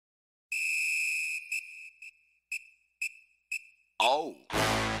Oh.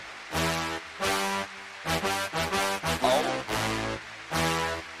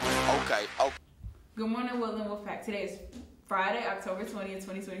 Okay. Oh. Good morning, Woodland Wolfpack. Today is Friday, October 20th,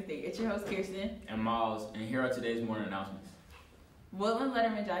 2023. It's your host, Kirsten. And Miles, and here are today's morning announcements. Woodland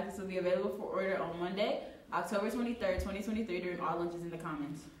Letterman jackets will be available for order on Monday, October 23rd, 2023 during all lunches in the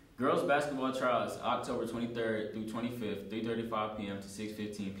Commons. Girls basketball trials, October 23rd through 25th, 3:35 p.m. to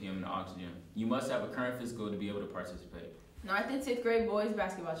 6:15 p.m. in the Ox Gym. You must have a current physical to be able to participate. 9th and 10th grade boys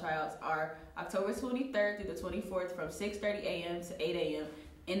basketball tryouts are October 23rd through the 24th from 6:30 a.m. to 8 a.m.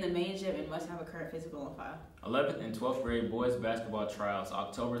 in the main gym and must have a current physical on file. 11th and 12th grade boys basketball tryouts,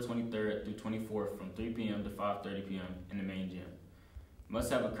 October 23rd through 24th from 3 p.m. to 5:30 p.m. in the main gym.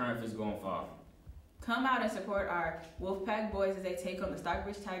 Must have a current physical on file. Come out and support our Wolfpack boys as they take on the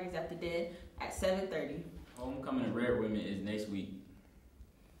Stockbridge Tigers at the Den at 7:30. Homecoming of Red Ribbon is next week.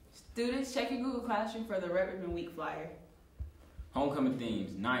 Students, check your Google Classroom for the Red Ribbon Week flyer. Homecoming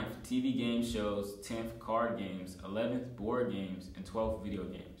themes: 9th, TV game shows; 10th, card games; 11th, board games; and 12th, video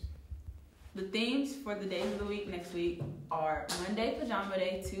games. The themes for the days of the week next week are Monday, Pajama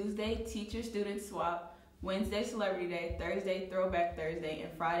Day; Tuesday, Teacher-Student Swap; Wednesday, Celebrity Day; Thursday, Throwback Thursday;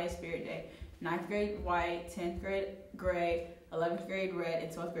 and Friday, Spirit Day. 9th grade white, 10th grade gray, 11th grade red,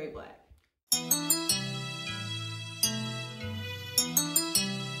 and 12th grade black.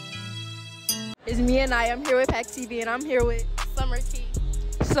 It's me and I'm here with Pack TV and I'm here with Summer Key.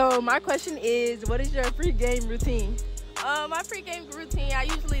 So my question is, what is your pre-game routine? My pre-game routine, I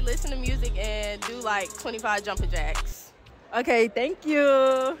usually listen to music and do like 25 jumping jacks. Okay, thank you.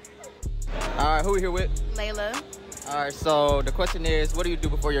 All right, who we here with? Layla. All right, so the question is, what do you do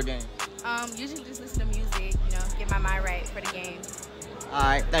before your game? Usually just listen to music, get my mind right for the game. All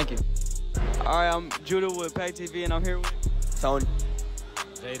right, thank you. All right, I'm Judah with Pack TV, and I'm here with Tony.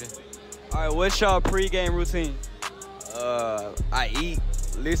 Jaden. All right, what's your pre-game routine? I eat,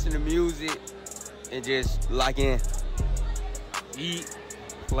 listen to music, and just lock in. Eat,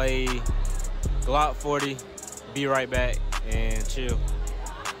 play Glock 40, be right back, and chill.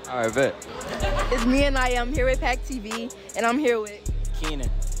 All right, bet. It's me and I'm here with Pack TV and I'm here with Keenan.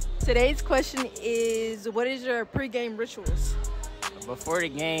 Today's question is, what is your pre-game rituals? Before the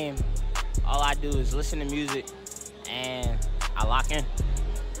game, all I do is listen to music and I lock in.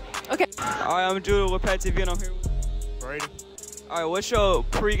 Okay. All right, I'm Judah with Pack TV, and I'm here with Brady. All right, what's your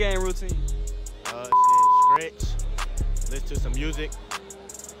pre-game routine? Stretch, listen to some music,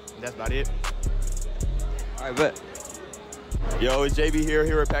 and that's about it. All right, bet. Yo, it's JB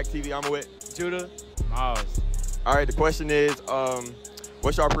here at Pack TV. I'm with Judah. Miles. All right, the question is,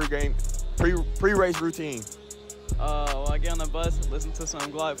 what's your pre-race routine? Well, I get on the bus, listen to some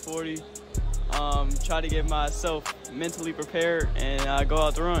Glock 40, try to get myself mentally prepared, and go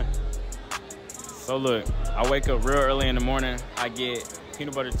out to run. So look, I wake up real early in the morning. I get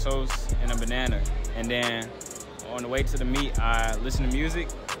peanut butter toast and a banana, and then on the way to the meet, I listen to music.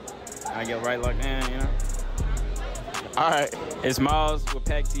 And I get right locked in, All right. It's Miles with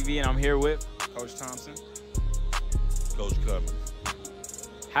Pack TV, and I'm here with Coach Thompson, Coach Cummins.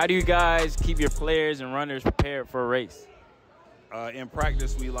 How do you guys keep your players and runners prepared for a race? In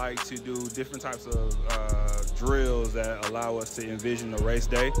practice, we like to do different types of drills that allow us to envision the race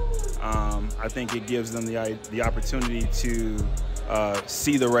day. I think it gives them the opportunity to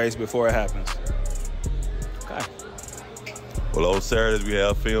see the race before it happens. Okay. Well, on Saturdays, we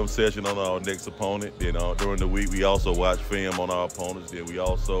have film session on our next opponent. Then during the week, we also watch film on our opponents. Then we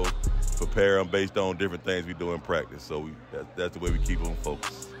also prepare them based on different things we do in practice. So that's the way we keep them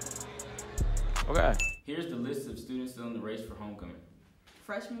focused. Okay. Here's the list of students still in the race for homecoming.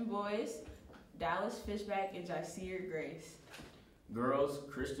 Freshman boys, Dallas Fishback and Jaseer Grace. Girls,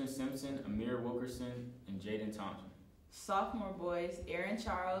 Christian Simpson, Amir Wilkerson, and Jaden Thompson. Sophomore boys, Aaron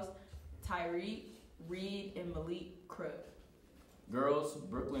Charles, Tyreek Reed, and Malik Crook. Girls,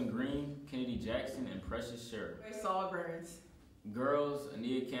 Brooklyn Green, Kennedy Jackson, and Precious Sherrill. Saul Burns. Girls,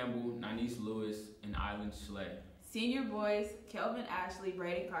 Ania Campbell, Nanice Lewis, and Island Schley. Senior boys, Kelvin Ashley,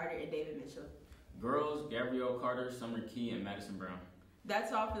 Braden Carter, and David Mitchell. Girls, Gabrielle Carter, Summer Key, and Madison Brown.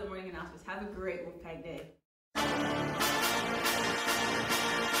 That's all for the morning announcements. Have a great Wolfpack day.